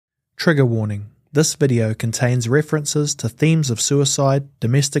Trigger warning. This video contains references to themes of suicide,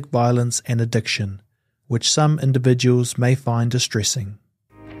 domestic violence and addiction, which some individuals may find distressing.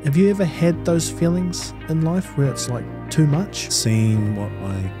 Have you ever had those feelings in life where it's like too much? Seeing what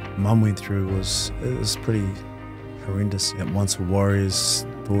my mum went through was pretty horrendous. Once a warrior's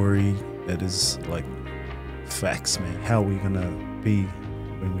story, it is like facts, man. How are we going to be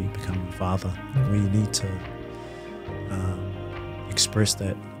when we become a father? We need to express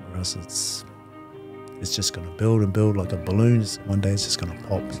that, or else it's just going to build and build like a balloon. One day it's just going to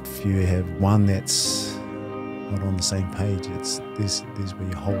pop. If you have one that's not on the same page, there's where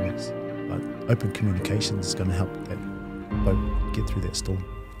your hole is. But open communication is going to help that boat get through that storm.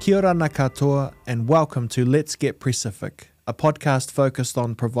 Kia ora na katoa and welcome to Let's Get Pre-Sifik, a podcast focused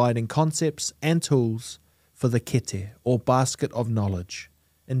on providing concepts and tools for the kete, or basket of knowledge,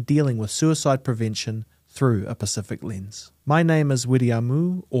 in dealing with suicide prevention through a Pacific lens. My name is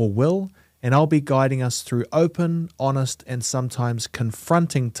Wiriamu, or Will, and I'll be guiding us through open, honest, and sometimes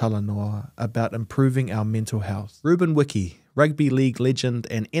confronting talanoa about improving our mental health. Ruben Wiki, rugby league legend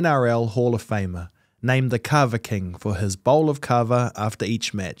and NRL Hall of Famer, named the Kava King for his bowl of kava after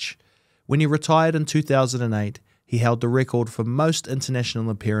each match. When he retired in 2008, he held the record for most international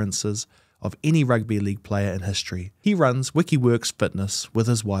appearances of any rugby league player in history. He runs Wiki Workz Fitness with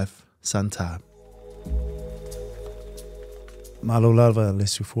his wife, Santa. Malo lava le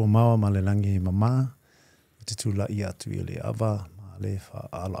sufua maua ma le langi mama, te tula I atu I le ava, ma le wha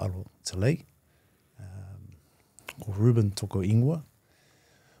ala alo te lei. Ko Ruben toko ingoa,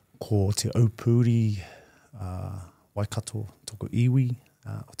 ko te aupuri Waikato toko iwi,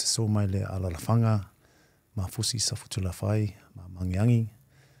 o te so mai le ala lawhanga, ma fusi sa futula whai, ma mangiangi.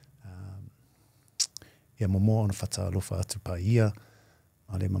 Ia momo ona whata alofa atu pa ia,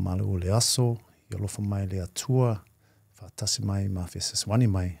 ma le mamalu o le aso, I alofa mai le atua, whaatasi mai ma wheseswani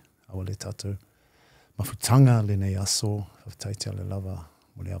mai, awa le tātou. Mawhutanga le nei aso, whawtaitea le lava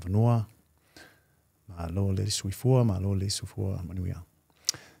mo le avanoa, ma loa le suifua, ma loa le sufua manuia.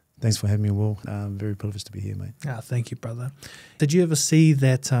 Thanks for having me, Will. I'm very privileged to be here, mate. Thank you, brother. Did you ever see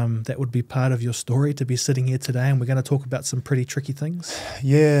that that would be part of your story, to be sitting here today and we're going to talk about some pretty tricky things?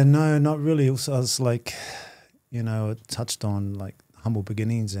 Yeah, no, not really. I was like, you know, it touched on like humble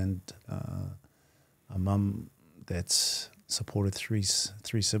beginnings and a mum that's supported three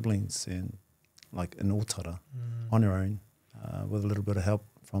siblings and like an otara on her own with a little bit of help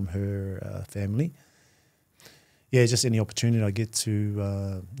from her family. Yeah, just any opportunity I get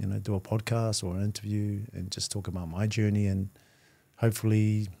to, you know, do a podcast or an interview and just talk about my journey and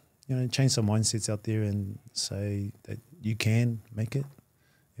hopefully, you know, change some mindsets out there and say that you can make it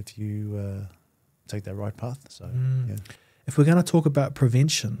if you take that right path. So, yeah. If we're going to talk about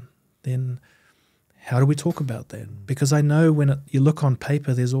prevention, then how do we talk about that? Because I know when you look on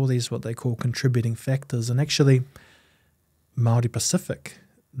paper, there's all these what they call contributing factors, and actually Māori Pacific,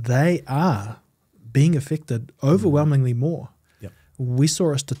 they are being affected overwhelmingly more. Yep. We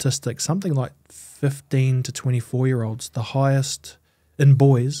saw a statistic, something like 15 to 24-year-olds, the highest in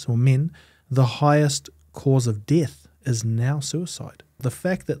boys or men, the highest cause of death is now suicide. The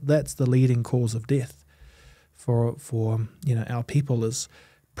fact that that's the leading cause of death for you know, our people is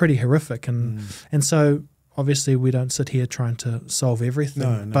pretty horrific, and so obviously we don't sit here trying to solve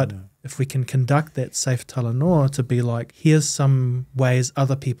everything, but if we can conduct that safe talanoa to be like, here's some ways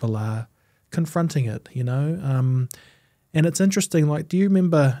other people are confronting it, you know, and it's interesting, like, do you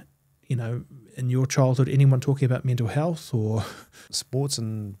remember, you know, in your childhood anyone talking about mental health or sports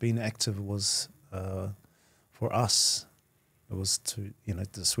and being active was for us, it was to, you know,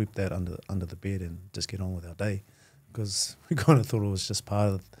 to sweep that under the bed and just get on with our day, because we kind of thought it was just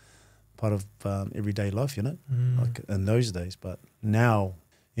part of everyday life, you know, like in those days. But now,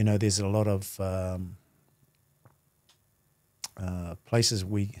 you know, there's a lot of places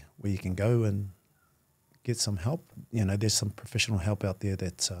where you can go and get some help. You know, there's some professional help out there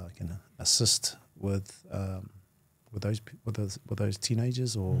that can assist with those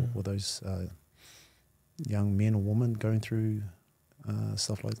teenagers or with those young men or women going through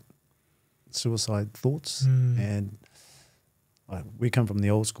stuff like suicide thoughts. And we come from the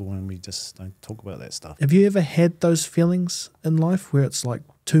old school and we just don't talk about that stuff. Have you ever had those feelings in life where it's like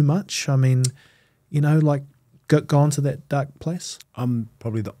too much? I mean, you know, like gone to that dark place? I'm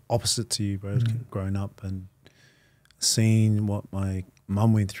probably the opposite to you, bro. Growing up and seeing what my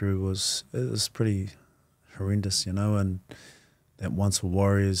mum went through was pretty horrendous, you know, and that once a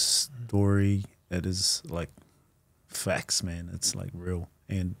warrior's story, it is like facts, man. It's like real.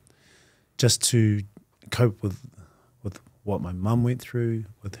 And just to cope with what my mum went through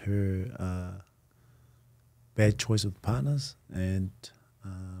with her bad choice of partners, and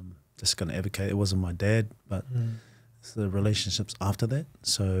just going to advocate. It wasn't my dad, but it's the relationships after that.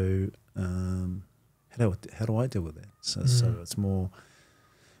 So how do I deal with that? So it's more,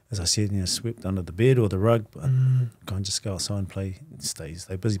 as I said, swept under the bed or the rug, but go and just go outside and play, stay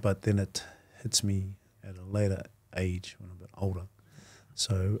busy. But then it hits me at a later age when I'm a bit older.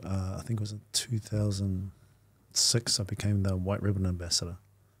 So I think it was in 2006 I became the White Ribbon Ambassador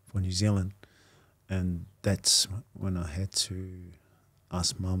for New Zealand, and that's when I had to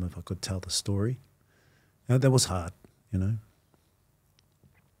ask Mum if I could tell the story. That was hard,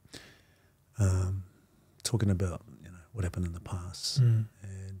 talking about what happened in the past and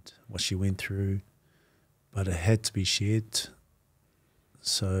what she went through, but it had to be shared.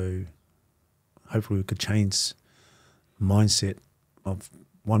 So hopefully we could change the mindset of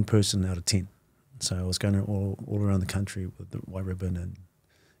one person out of 10. So I was going all around the country with the White Ribbon and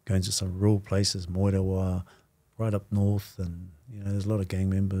going to some rural places, Moirawa, right up north, and there's a lot of gang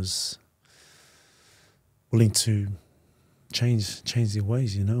members willing to change their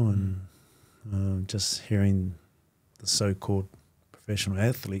ways, and just hearing the so-called professional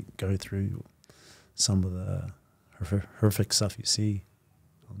athlete go through some of the horrific stuff you see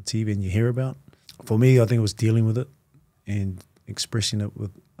on TV and you hear about. For me, I think it was dealing with it and expressing it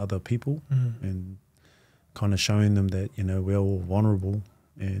with other people and kind of showing them that, we're all vulnerable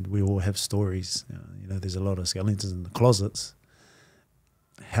and we all have stories. There's a lot of skeletons in the closets.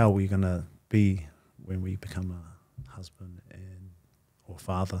 How are we going to be when we become a husband or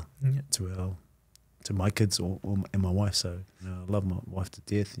father to my kids and my wife? So I love my wife to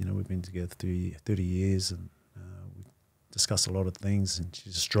death. We've been together 30 years and we discuss a lot of things, and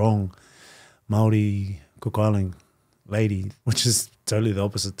she's a strong Māori Cook Island lady, which is totally the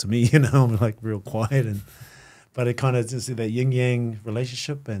opposite to me. I'm like real quiet, but it kind of just that yin yang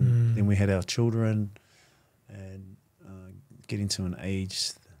relationship. And then we had our children, and getting to an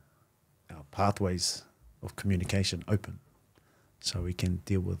age, our pathways of communication open, so we can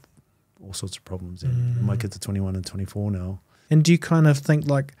deal with all sorts of problems. And my kids are 21 and 24 now. And do you kind of think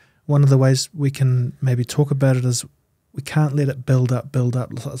like one of the ways we can maybe talk about it is we can't let it build up.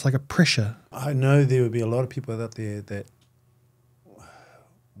 It's like a pressure. I know there would be a lot of people out there that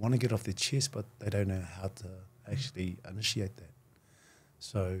want to get off their chest, but they don't know how to actually initiate that.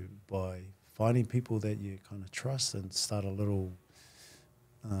 So by finding people that you kind of trust and start a little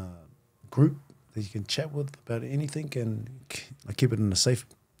group that you can chat with about anything and keep it in a safe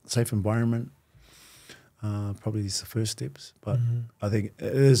environment, probably is the first steps. But I think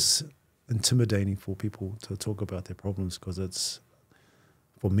it is intimidating for people to talk about their problems, because it's,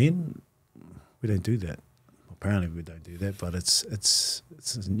 for men, we don't do that. Apparently we don't do that, but it's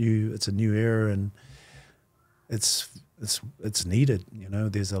a new era, and it's needed.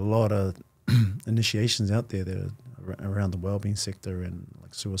 There's a lot of initiations out there that are around the wellbeing sector and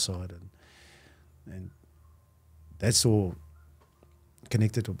like suicide, and that's all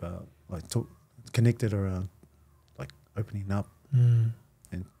connected connected around like opening up and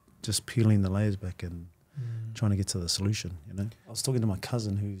just peeling the layers back and trying to get to the solution. I was talking to my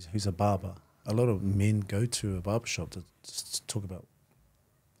cousin who's a barber. A lot of men go to a barber shop to just talk about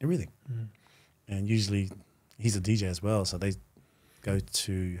everything, and usually he's a DJ as well, so they go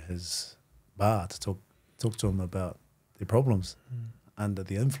to his bar to talk to him about their problems under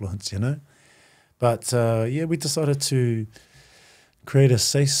the influence, But we decided to create a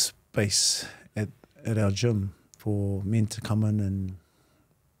safe space at our gym for men to come in and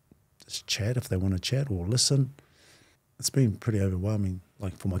just chat if they want to chat or listen. It's been pretty overwhelming,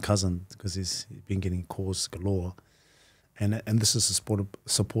 like for my cousin, because he's been getting calls galore, and this is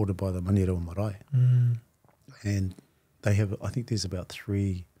supported by the Manireo Marae, and they have, I think there's about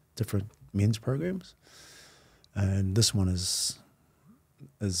 3 different men's programs, and this one is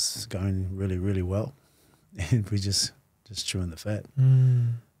going really, really well, and we just chewing the fat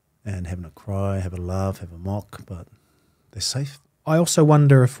and having a cry, have a laugh, have a mock, but they're safe. I also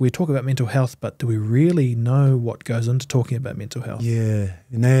wonder if we talk about mental health, but do we really know what goes into talking about mental health? Yeah.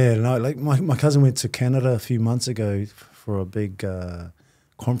 No, like my cousin went to Canada a few months ago for a big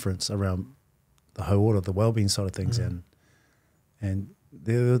conference around the whole order, the wellbeing side of things, and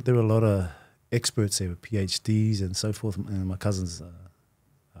there were a lot of experts there with PhDs and so forth, and my cousin's a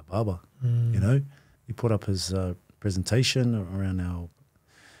barber, He put up his presentation around our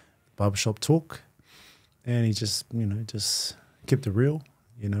barbershop talk, and he just kept it real.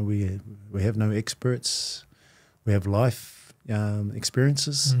 We have no experts. We have life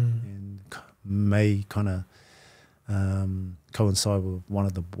experiences, and may kind of coincide with one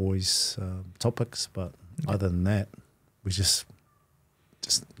of the boys' topics. But other than that, we're just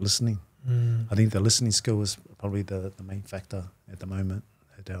listening. I think the listening skill is probably the main factor at the moment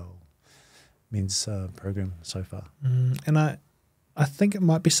at our men's program so far. And I think it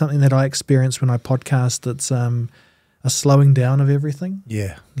might be something that I experience when I podcast. It's a slowing down of everything.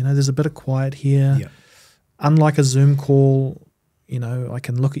 Yeah. You know, there's a bit of quiet here. Yeah. Unlike a Zoom call, you know, I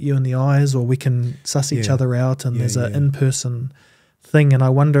can look at you in the eyes or we can suss each other out, and there's an in-person thing. And I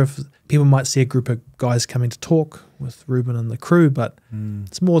wonder if people might see a group of guys coming to talk with Ruben and the crew, but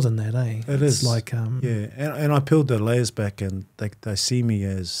it's more than that, eh? It's like and I peeled the layers back, and they see me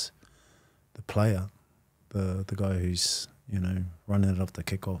as the player, the guy who's, you know, running it off the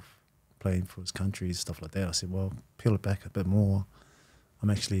kickoff, playing for his country, stuff like that. I said, well, peel it back a bit more. I'm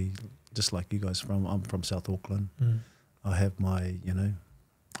actually just like you guys. I'm from South Auckland. I have my, you know,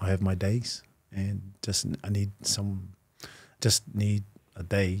 I have my days, and I need a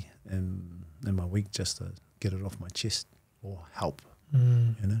day in my week just to get it off my chest or help,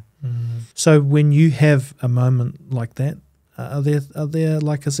 you know. So when you have a moment like that, is there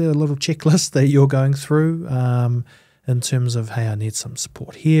a little checklist that you're going through in terms of, hey, I need some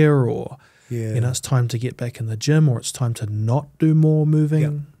support here, or you know, it's time to get back in the gym, or it's time to not do more moving?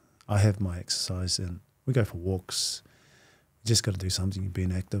 Yep. I have my exercise, and we go for walks. You just got to do something,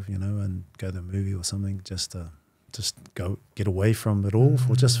 being active, you know, and go to the movie or something, just go get away from it all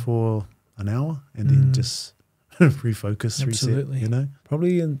for an hour, and then just refocus, reset, you know.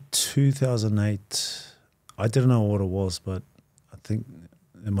 Probably in 2008, I didn't know what it was, but I think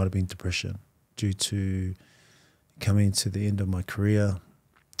it might have been depression due to coming to the end of my career.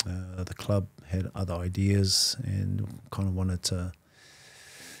 The club had other ideas and kind of wanted to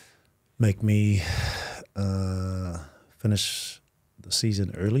make me finish the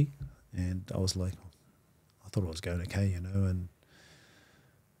season early, and I was like, I thought it was going okay, you know,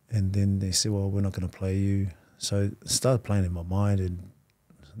 and then they said, well, we're not going to play you. So it started playing in my mind, and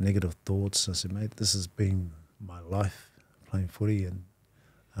negative thoughts. I said, mate, this has been my life, playing footy and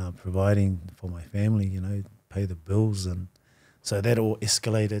providing for my family, you know, pay the bills. And so that all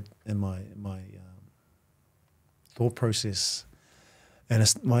escalated in my thought process, and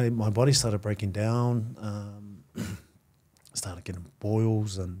my body started breaking down. Started getting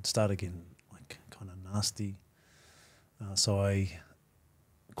boils and started getting like kind of nasty. So I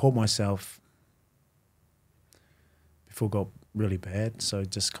caught myself before it got really bad. So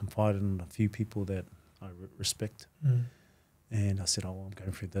just confided in a few people that I respect. And I said, oh, I'm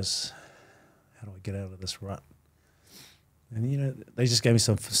going through this. How do I get out of this rut? And, you know, they just gave me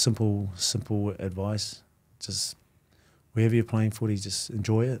some simple advice. Just wherever you're playing footy, just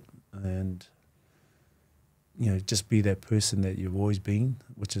enjoy it. And, you know, just be that person that you've always been,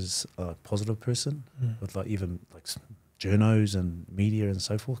 which is a positive person with like even like journos and media and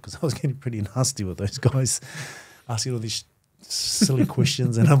so forth, because I was getting pretty nasty with those guys asking all these silly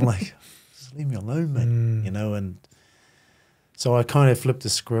questions, and I'm like, just leave me alone, mate, you know. And so I kind of flipped the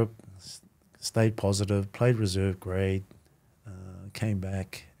script, stayed positive, played reserve grade, came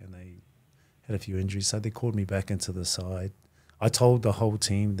back, and they had a few injuries, so they called me back into the side. I told the whole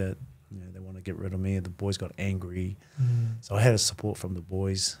team that, you know, they want to get rid of me, and the boys got angry. So I had a support from the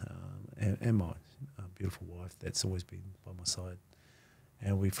boys and my beautiful wife that's always been by my side.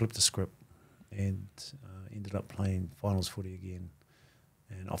 And we flipped the script and ended up playing finals footy again.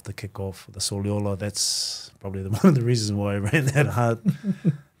 And off the kick-off, the Soliola, that's probably one of the reasons why I ran that hard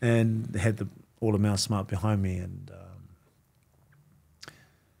and had all the Mount Smart behind me. And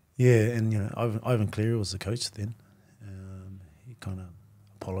and, you know, Ivan Cleary was the coach then. He kind of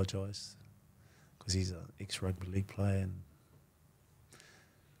apologised because he's an ex-rugby league player,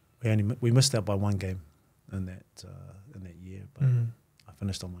 and we missed out by one game in that year, but I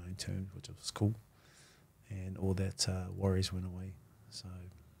finished on my own terms, which was cool, and all that worries went away. So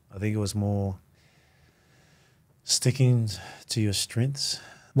I think it was more sticking to your strengths.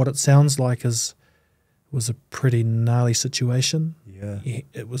 What it sounds like was a pretty gnarly situation. Yeah,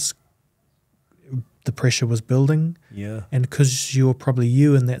 it was. The pressure was building. Yeah, and because you're probably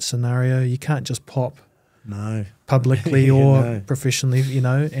you in that scenario, you can't just pop. No, publicly or professionally, you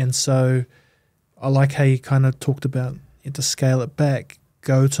know. And so I like how you kind of talked about to scale it back,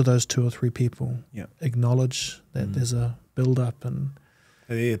 go to those 2 or 3 people, acknowledge that there's a build up. And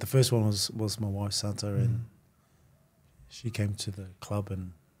the first one was my wife Santa, and she came to the club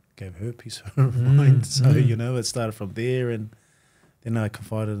and gave her peace of mind. So you know, it started from there, and then I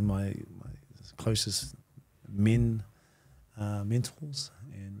confided in my closest mentors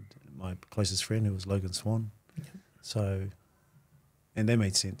and my closest friend, who was Logan Swan. So, and that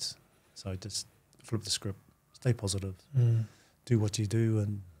made sense. So I just flip the script, stay positive, do what you do,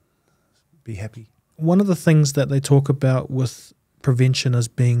 and be happy. One of the things that they talk about with prevention is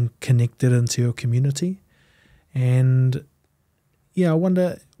being connected into your community. And, I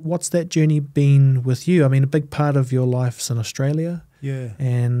wonder what's that journey been with you? I mean, a big part of your life's in Australia,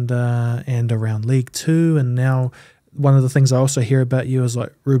 and around League Two, and now one of the things I also hear about you is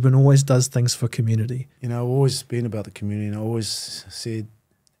like Ruben always does things for community. You know, I've always been about the community, and I always said,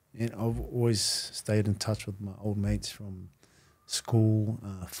 and I've always stayed in touch with my old mates from school,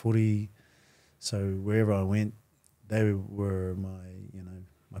 footy. So wherever I went, they were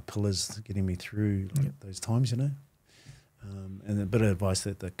my pillars getting me through those times, And a bit of advice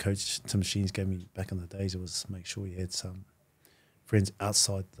that the coach, Tim Sheens, gave me back in the days was make sure you had some friends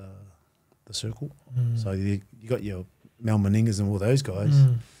outside the circle. So you got your Mel Meningas and all those guys.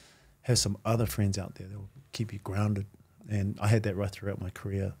 Have some other friends out there that will keep you grounded. And I had that right throughout my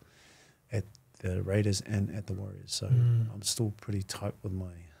career at the Raiders and at the Warriors. So I'm still pretty tight with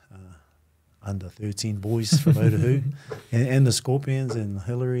my under 13 boys from Otahu and the Scorpions and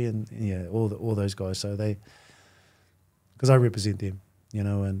Hillary and all those guys. So they, because I represent them,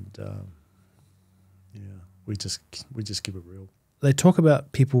 and we just keep it real. They talk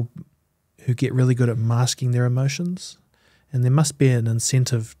about people who get really good at masking their emotions, and there must be an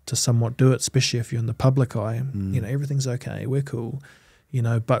incentive to somewhat do it, especially if you're in the public eye. Everything's okay, we're cool,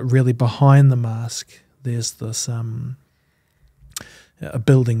 but really behind the mask, there's this a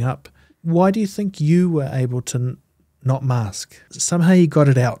building up. Why do you think you were able to not mask? Somehow you got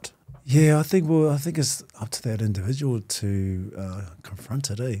it out. Yeah, I think it's up to that individual to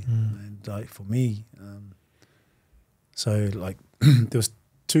confront it, And like for me, so like there was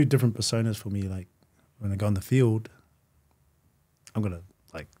two different personas for me. Like when I go on the field, I'm gonna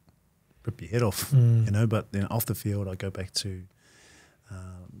like rip your head off, But then off the field, I go back to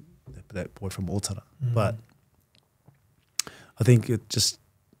that boy from Otara. But I think it just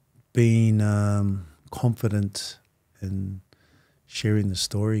being confident in sharing the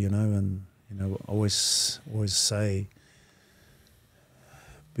story, and I always say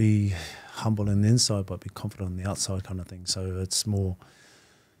be humble on the inside but be confident on the outside kind of thing. So it's more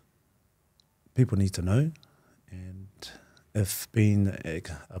people need to know, and if being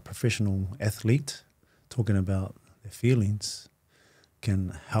a professional athlete talking about their feelings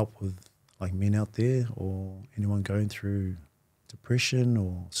can help with like men out there or anyone going through depression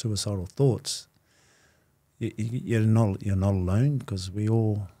or suicidal thoughts, you're not alone, because we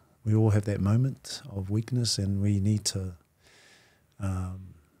all have that moment of weakness, and we need to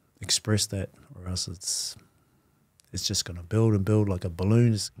express that, or else it's just going to build and build like a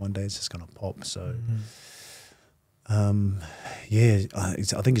balloon. One day it's just going to pop. So I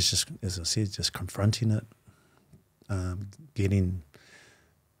think it's just, as I said, just confronting it,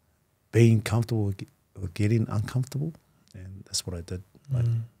 being comfortable with getting uncomfortable. And that's what I did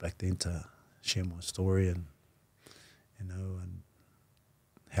back then, to share my story and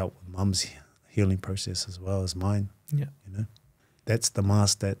help with Mum's healing process as well as mine. Yeah, that's the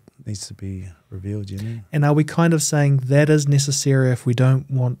mask that needs to be revealed. And are we kind of saying that is necessary if we don't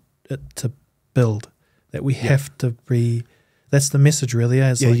want it to build? That we have to be. That's the message, really.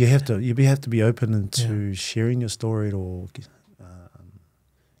 It's you have to be open into sharing your story, or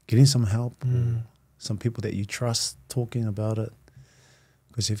getting some help. Or some people that you trust talking about it,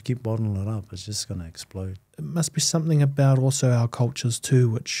 because if you keep bottling it up, it's just going to explode. It must be something about also our cultures too,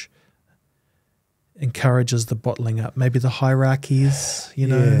 which encourages the bottling up. Maybe the hierarchies,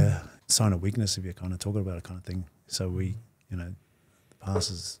 Yeah, sign of weakness if you're kind of talking about it kind of thing. So we, the past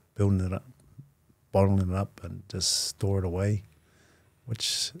is building it up, bottling it up and just store it away,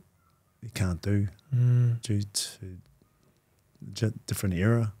 which you can't do due to different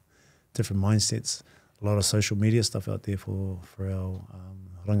era, different mindsets. A lot of social media stuff out there for our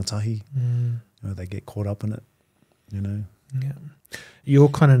rangatahi. They get caught up in it, Yeah. You're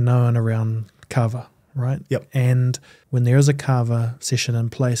kind of known around Kava, right? Yep. And when there is a Kava session in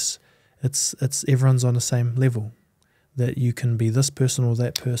place, it's everyone's on the same level, that you can be this person or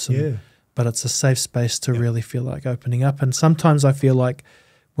that person, but it's a safe space to really feel like opening up. And sometimes I feel like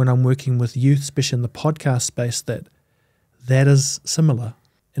when I'm working with youth, especially in the podcast space, that is similar.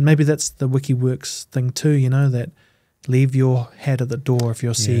 And maybe that's the Wiki Workz thing too, that leave your hat at the door if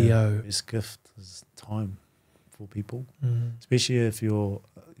you're CEO. Best gift is time for people, especially if you're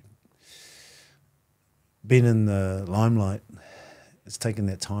been in the limelight. It's taking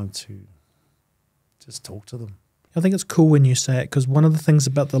that time to just talk to them. I think it's cool when you say it, because one of the things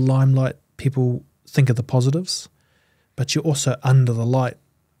about the limelight, people think of the positives, but you're also under the light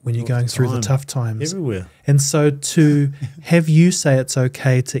when you're going through the tough times. Everywhere. And so to have you say it's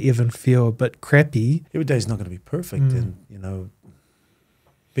okay to even feel a bit crappy. Every day is not going to be perfect. And,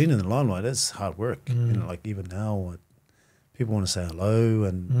 being in the limelight, that's hard work. Like even now, people want to say hello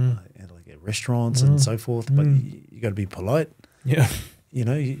and like at restaurants and so forth, but you got to be polite. Yeah. You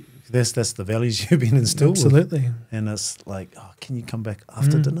know, that's the values you've been instilled with. Absolutely. And it's like, oh, can you come back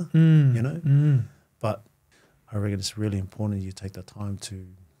after dinner? You know? But I reckon it's really important you take the time to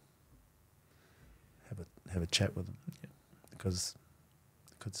have a chat with them, because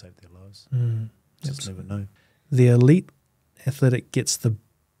it could save their lives. Just never know. The elite athletic gets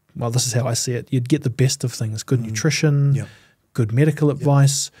this is how I see it. You'd get the best of things: good nutrition, good medical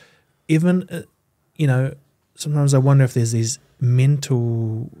advice. Even, you know, sometimes I wonder if there's these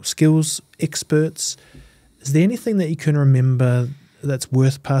mental skills experts. Is there anything that you can remember that's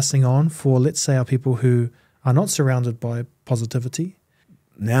worth passing on for, let's say, our people who are not surrounded by positivity?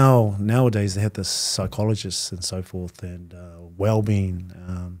 Nowadays they have the psychologists and so forth, and well-being,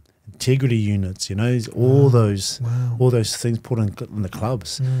 integrity units. You know, all those things put in the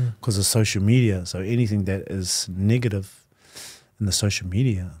clubs because of social media. So anything that is negative in the social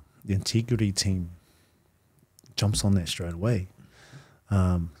media, the integrity team jumps on that straight away.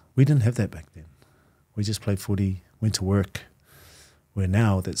 We didn't have that back then. We just played footy, went to work. Where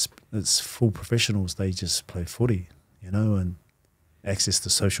now it's full professionals. They just play footy, you know, and access to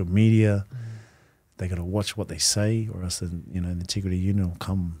social media. They got to watch what they say, or else, you know, the integrity unit will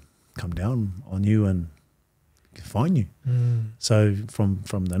come down on you and fine you. So from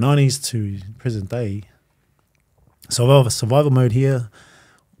the 90s to present day, survival mode here.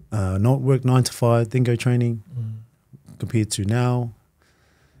 Not work 9 to 5, then go training. Compared to now,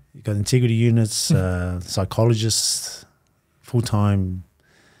 you got integrity units, psychologists, full-time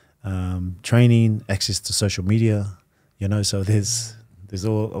training, access to social media. You know, so there's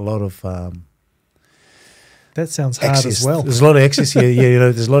a lot of that sounds hard access. as well. There's a lot of access here. Yeah, you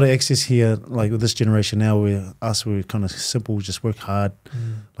know, there's a lot of access here. Like with this generation now, we're kind of simple. Just work hard,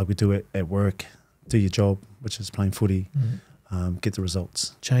 like we do at work. Do your job, which is playing footy. Get the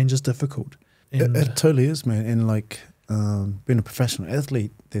results. Change is difficult. It totally is, man. And like being a professional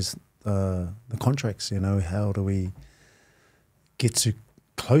athlete, there's the contracts. You know, how do we get to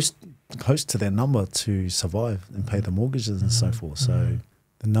close to that number to survive and pay the mortgages and so forth? So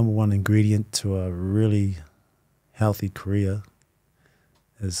the number one ingredient to a really healthy career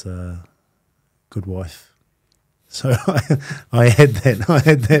is a good wife. So I had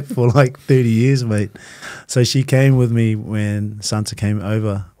that for like 30 years, mate. So she came with me when Santa came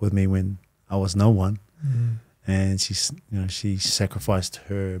over with me when I was no one, and she sacrificed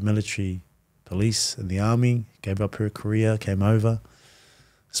her military, police, and the army, gave up her career, came over.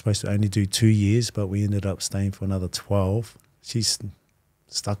 Supposed to only do 2 years, but we ended up staying for another 12. She's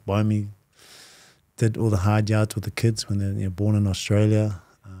stuck by me, did all the hard yards with the kids when they're born in Australia.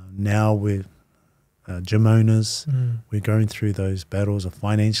 Now we're gym owners. We're going through those battles of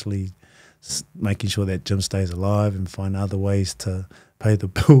financially making sure that gym stays alive and find other ways to pay the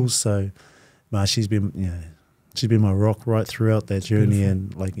bills. So she's been my rock right throughout that journey. Beautiful.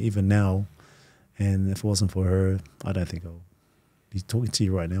 And like even now, and if it wasn't for her, I don't think I'll be talking to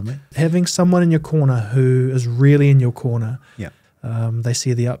you right now, mate. Having someone in your corner who is really in your corner. Yeah. They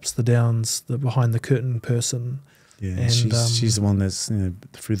see the ups, the downs, the behind the curtain person. Yeah, and she's the one that's, you know,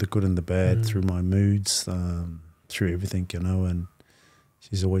 through the good and the bad, through my moods, through everything, you know, and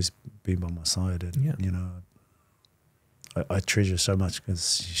she's always been by my side. And, you know, I treasure so much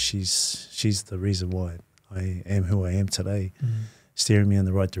because she's the reason why I am who I am today, steering me in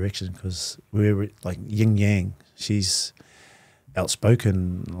the right direction, because we're like yin yang. She's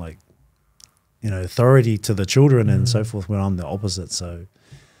outspoken, like, you know, authority to the children and so forth, where I'm the opposite. So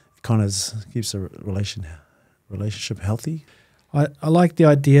it kind of keeps the relationship healthy. I like the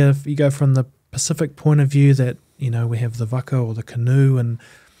idea if you go from the Pacific point of view that, you know, we have the waka or the canoe, and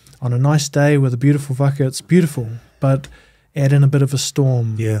on a nice day with a beautiful waka, it's beautiful, but add in a bit of a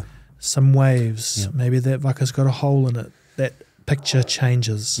storm, some waves, maybe that waka's got a hole in it, that picture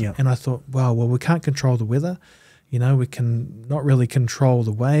changes. And I thought, wow, well, we can't control the weather. You know, we can not really control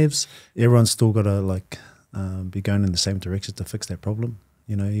the waves. Everyone's still got to be going in the same direction to fix that problem.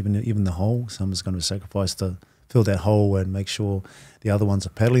 You know, even the hole, someone's going to sacrifice to fill that hole and make sure the other ones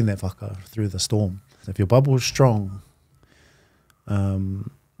are paddling that waka through the storm. If your bubble is strong, and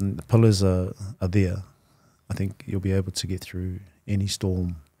the pillars are there, I think you'll be able to get through any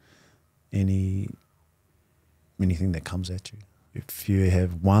storm, anything that comes at you. If you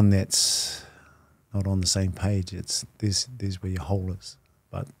have one that's not on the same page, there's where your hole is.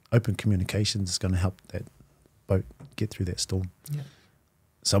 But open communication is going to help that boat get through that storm. Yeah.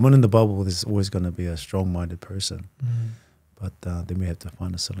 Someone in the bubble, there's always going to be a strong-minded person. But then we have to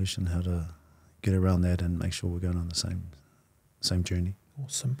find a solution how to get around that and make sure we're going on the same journey.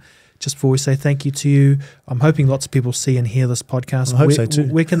 Awesome. Just before we say thank you to you, I'm hoping lots of people see and hear this podcast. I hope so too.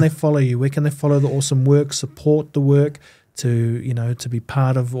 Where can they follow you? Where can they follow the awesome work, support the work, to be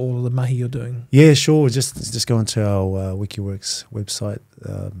part of all of the mahi you're doing? Yeah, sure. Just go into our Wiki Workz website,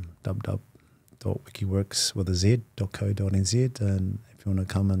 www.wikiworks.co.nz, and if you want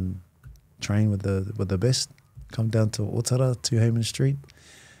to come and train with the best, come down to Otara, 2 Hayman Street.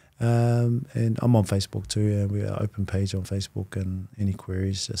 And I'm on Facebook too, and we are open page on Facebook, and any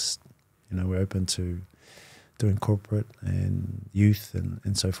queries, just, we're open to doing corporate and youth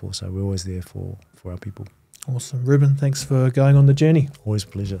and so forth. So we're always there for our people. Awesome. Ruben, thanks for going on the journey. Always a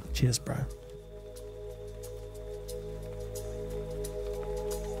pleasure. Cheers, bro.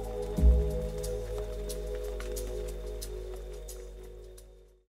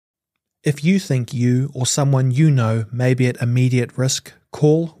 If you think you or someone you know may be at immediate risk,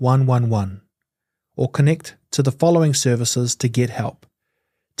 call 111 or connect to the following services to get help.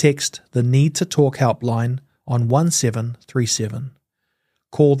 Text the Need to Talk helpline on 1737.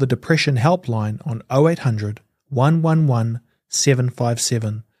 Call the Depression Helpline on 0800 111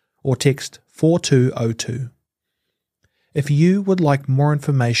 757 or text 4202. If you would like more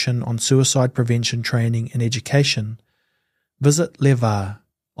information on suicide prevention training and education, visit LEVAR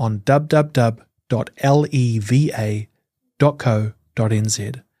on www.leva.co.nz.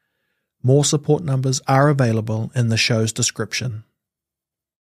 More support numbers are available in the show's description.